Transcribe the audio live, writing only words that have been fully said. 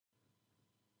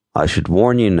I should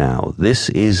warn you now, this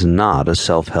is not a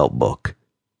self-help book.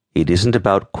 It isn't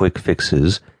about quick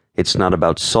fixes. It's not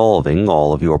about solving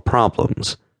all of your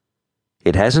problems.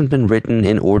 It hasn't been written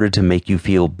in order to make you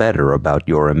feel better about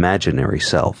your imaginary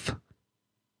self.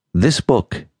 This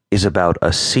book is about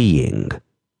a seeing,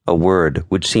 a word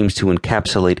which seems to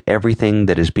encapsulate everything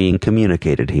that is being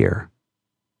communicated here.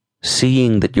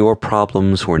 Seeing that your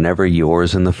problems were never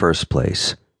yours in the first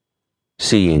place.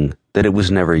 Seeing that it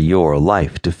was never your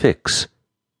life to fix.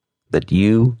 That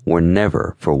you were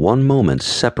never for one moment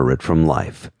separate from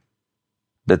life.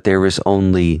 That there is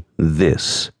only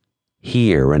this,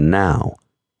 here and now,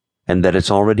 and that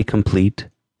it's already complete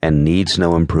and needs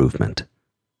no improvement.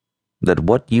 That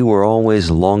what you were always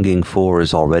longing for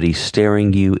is already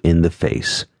staring you in the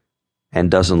face, and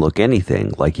doesn't look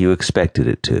anything like you expected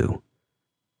it to.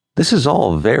 This is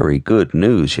all very good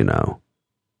news, you know.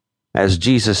 As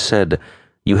Jesus said,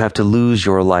 you have to lose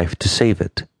your life to save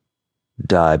it.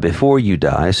 Die before you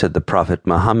die, said the Prophet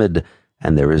Muhammad,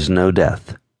 and there is no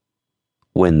death.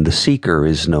 When the seeker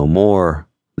is no more,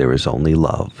 there is only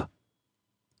love.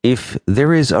 If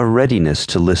there is a readiness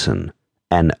to listen,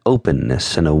 an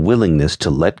openness and a willingness to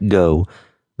let go,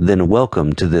 then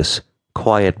welcome to this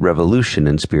quiet revolution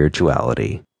in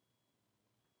spirituality.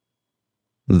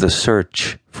 The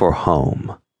search for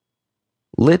home.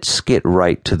 Let's get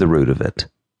right to the root of it.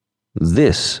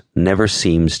 This never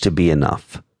seems to be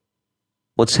enough.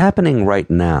 What's happening right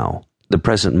now, the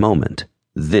present moment,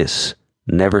 this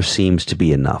never seems to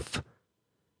be enough.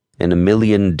 In a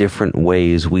million different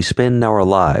ways, we spend our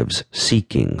lives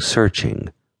seeking,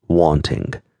 searching,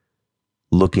 wanting,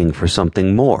 looking for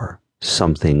something more,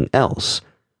 something else,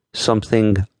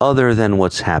 something other than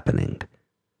what's happening,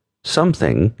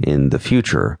 something in the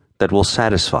future that will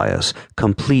satisfy us,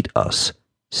 complete us,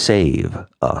 save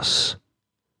us.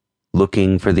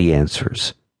 Looking for the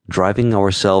answers, driving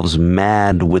ourselves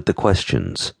mad with the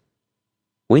questions.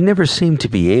 We never seem to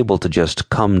be able to just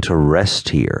come to rest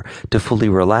here, to fully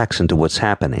relax into what's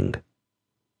happening.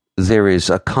 There is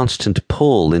a constant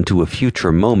pull into a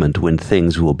future moment when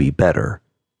things will be better.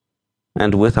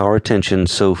 And with our attention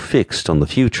so fixed on the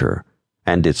future,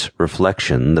 and its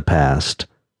reflection, the past,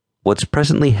 what's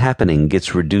presently happening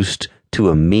gets reduced to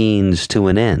a means to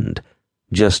an end,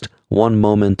 just one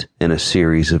moment in a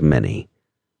series of many.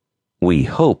 We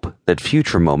hope that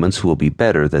future moments will be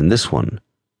better than this one.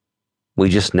 We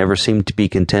just never seem to be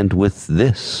content with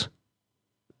this.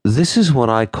 This is what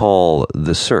I call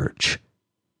the search.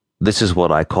 This is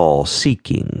what I call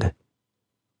seeking.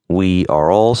 We are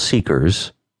all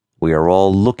seekers. We are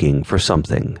all looking for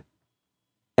something.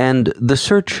 And the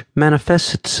search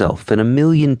manifests itself in a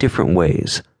million different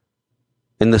ways.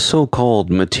 In the so-called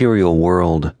material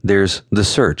world, there's the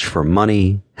search for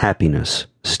money, happiness,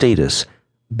 status,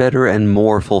 better and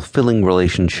more fulfilling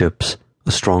relationships,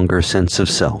 a stronger sense of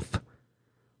self.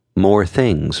 More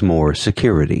things, more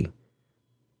security.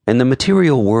 In the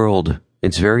material world,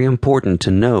 it's very important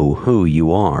to know who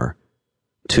you are,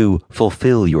 to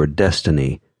fulfill your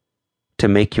destiny, to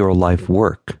make your life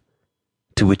work,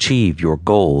 to achieve your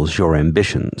goals, your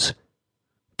ambitions,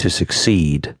 to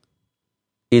succeed.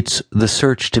 It's the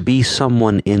search to be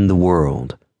someone in the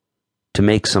world, to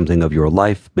make something of your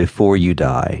life before you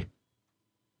die.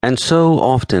 And so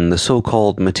often the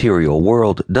so-called material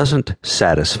world doesn't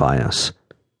satisfy us.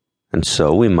 And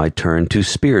so we might turn to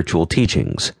spiritual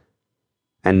teachings.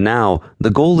 And now the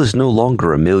goal is no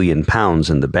longer £1 million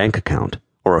in the bank account,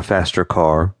 or a faster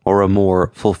car, or a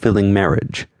more fulfilling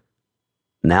marriage.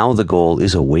 Now the goal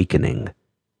is awakening.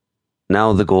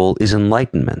 Now the goal is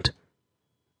enlightenment.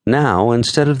 Now,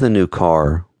 instead of the new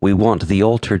car, we want the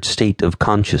altered state of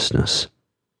consciousness.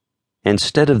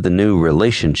 Instead of the new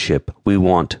relationship, we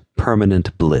want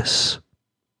permanent bliss.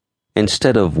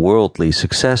 Instead of worldly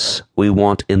success, we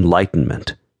want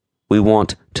enlightenment. We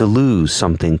want to lose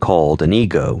something called an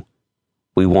ego.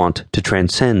 We want to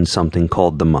transcend something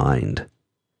called the mind.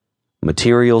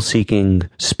 Material seeking,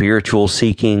 spiritual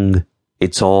seeking,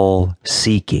 it's all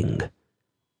seeking.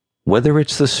 Whether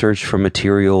it's the search for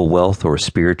material wealth or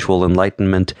spiritual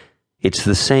enlightenment, it's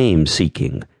the same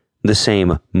seeking, the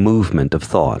same movement of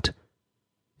thought.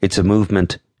 It's a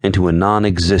movement into a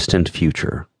non-existent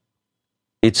future.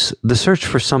 It's the search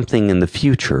for something in the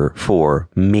future for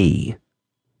me.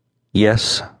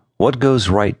 Yes, what goes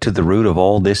right to the root of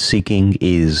all this seeking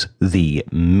is the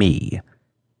me.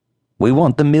 We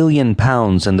want the £1 million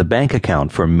in the bank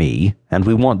account for me, and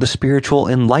we want the spiritual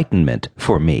enlightenment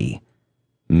for me.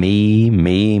 Me,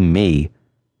 me, me.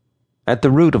 At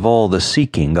the root of all the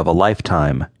seeking of a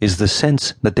lifetime is the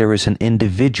sense that there is an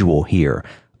individual here,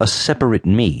 a separate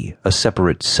me, a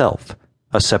separate self,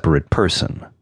 a separate person.